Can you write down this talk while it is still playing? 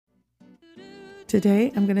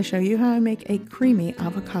Today, I'm going to show you how I make a creamy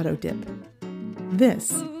avocado dip.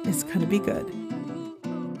 This is going to be good.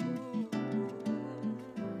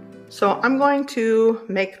 So I'm going to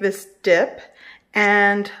make this dip,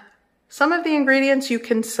 and some of the ingredients you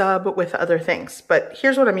can sub with other things, but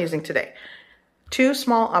here's what I'm using today. 2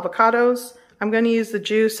 small avocados. I'm going to use the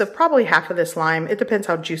juice of probably half of this lime. It depends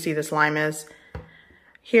how juicy this lime is.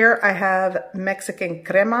 Here I have Mexican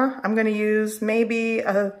crema. I'm going to use maybe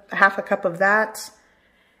half a cup of that.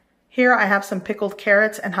 Here I have some pickled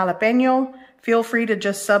carrots and jalapeno. Feel free to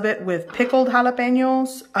just sub it with pickled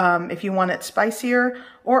jalapenos if you want it spicier,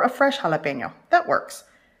 or a fresh jalapeno. That works.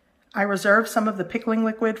 I reserved some of the pickling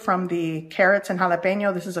liquid from the carrots and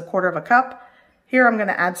jalapeno. This is 1/4 cup. Here I'm going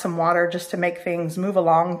to add some water just to make things move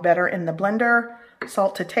along better in the blender.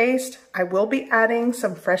 Salt to taste. I will be adding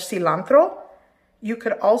some fresh cilantro. You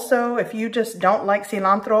could also, if you just don't like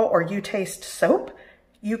cilantro or you taste soap,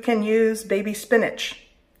 you can use baby spinach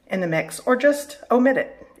in the mix or just omit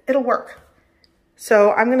it. It'll work.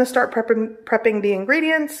 So I'm going to start prepping the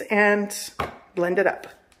ingredients and blend it up.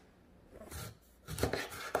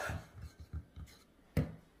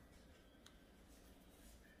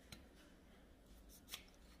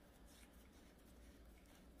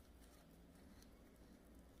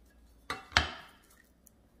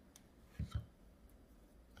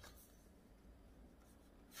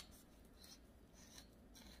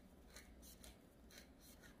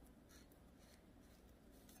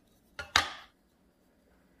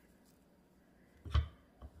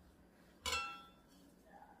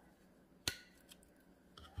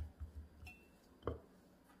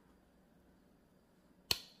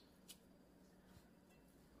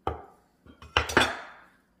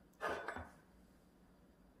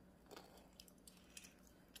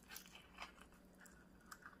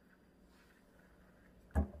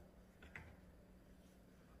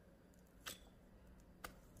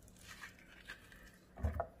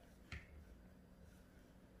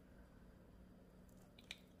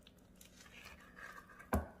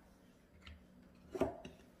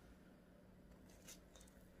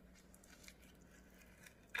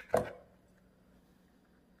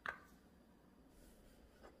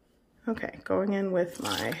 Okay, going in with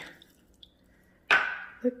my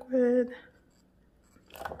liquid,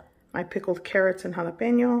 my pickled carrots and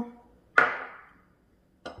jalapeno.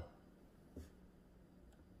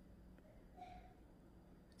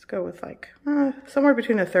 Let's go with like somewhere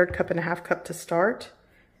between 1/3 cup and 1/2 cup to start.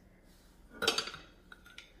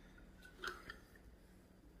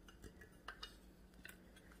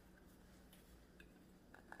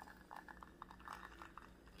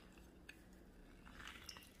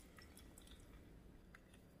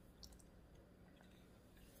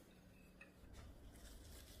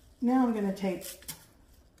 Now I'm going to take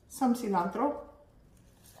some cilantro.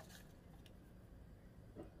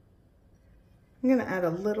 I'm going to add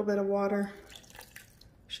a little bit of water.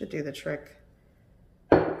 Should do the trick.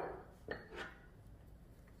 I'm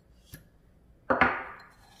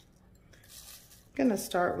going to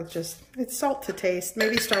start with just, it's salt to taste.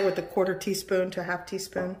 Maybe start with 1/4 teaspoon to 1/2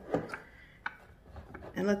 teaspoon.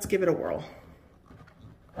 And let's give it a whirl.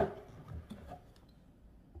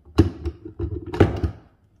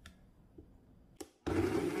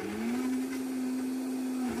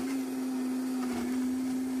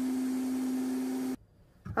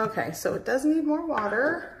 Okay, so it does need more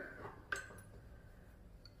water.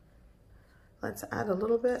 Let's add a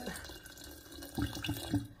little bit.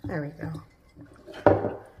 There we go.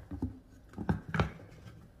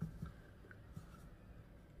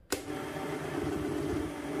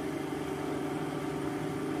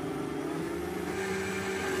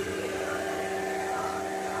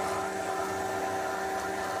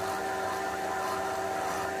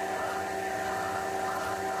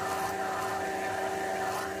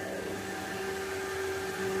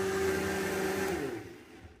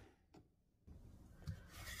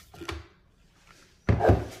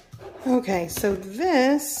 Okay, so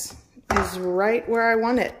this is right where I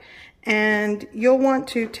want it. And you'll want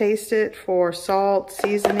to taste it for salt,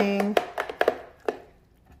 seasoning.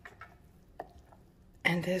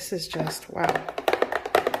 And this is just, wow.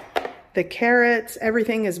 The carrots,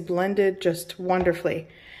 everything is blended just wonderfully.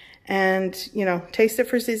 And, you know, taste it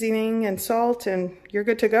for seasoning and salt and you're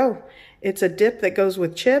good to go. It's a dip that goes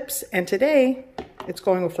with chips, and today it's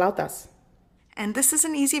going with flautas. And this is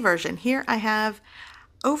an easy version. Here I have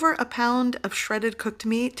over 1 pound of shredded cooked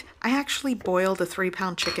meat. I actually boiled a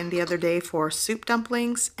 3-pound chicken the other day for soup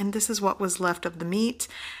dumplings, and this is what was left of the meat.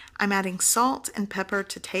 I'm adding salt and pepper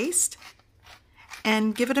to taste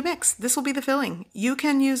and give it a mix. This will be the filling. You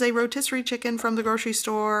can use a rotisserie chicken from the grocery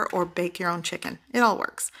store or bake your own chicken. It all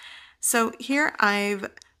works. So here I've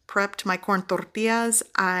prepped my corn tortillas.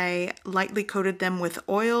 I lightly coated them with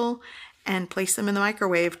oil and placed them in the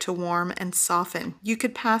microwave to warm and soften. You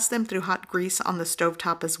could pass them through hot grease on the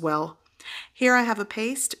stovetop as well. Here I have a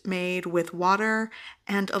paste made with water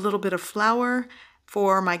and a little bit of flour.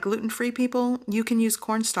 For my gluten-free people, you can use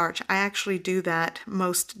cornstarch. I actually do that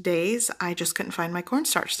most days. I just couldn't find my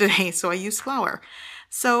cornstarch today, so I use flour.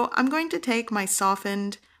 So I'm going to take my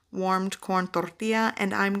softened, warmed corn tortilla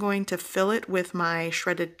and I'm going to fill it with my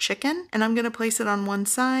shredded chicken, and I'm going to place it on one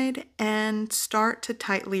side and start to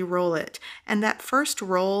tightly roll it. And that first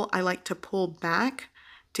roll I like to pull back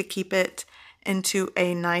to keep it into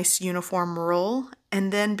a nice uniform roll.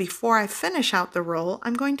 And then before I finish out the roll,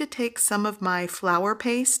 I'm going to take some of my flour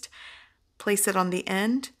paste, place it on the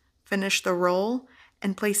end, finish the roll,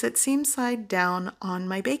 and place it seam side down on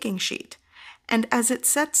my baking sheet. And as it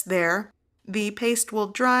sets there, the paste will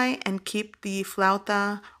dry and keep the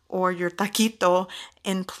flauta or your taquito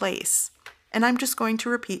in place. And I'm just going to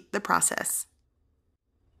repeat the process.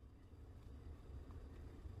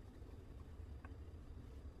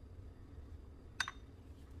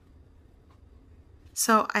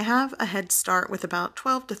 So I have a head start with about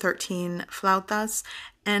 12 to 13 flautas,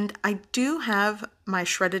 and I do have my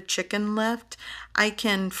shredded chicken left. I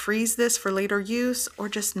can freeze this for later use or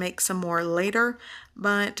just make some more later,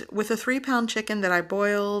 but with a 3-pound chicken that I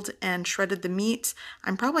boiled and shredded the meat,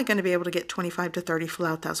 I'm probably going to be able to get 25 to 30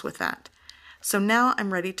 flautas with that. So now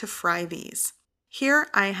I'm ready to fry these. Here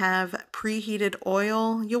I have preheated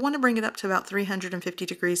oil. You'll want to bring it up to about 350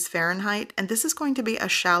 degrees Fahrenheit, and this is going to be a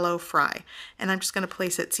shallow fry. And I'm just going to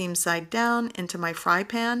place it seam side down into my fry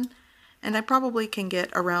pan, and I probably can get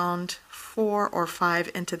around 4 or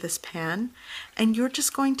 5 into this pan. And you're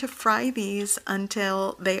just going to fry these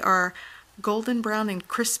until they are golden brown and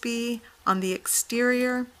crispy on the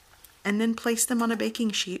exterior, and then place them on a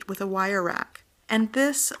baking sheet with a wire rack. And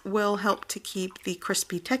this will help to keep the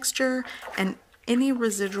crispy texture, and any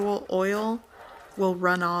residual oil will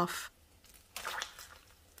run off.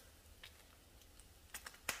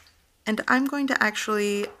 And I'm going to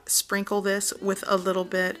actually sprinkle this with a little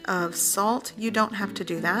bit of salt. You don't have to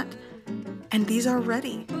do that. And these are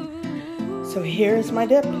ready. So here's my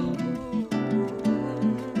dip.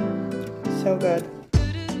 So good.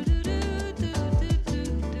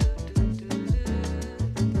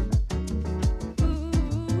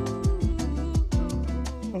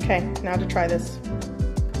 Okay, now to try this.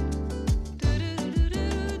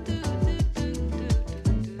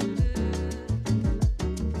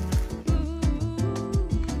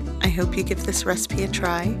 I hope you give this recipe a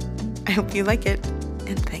try. I hope you like it,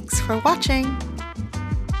 and thanks for watching.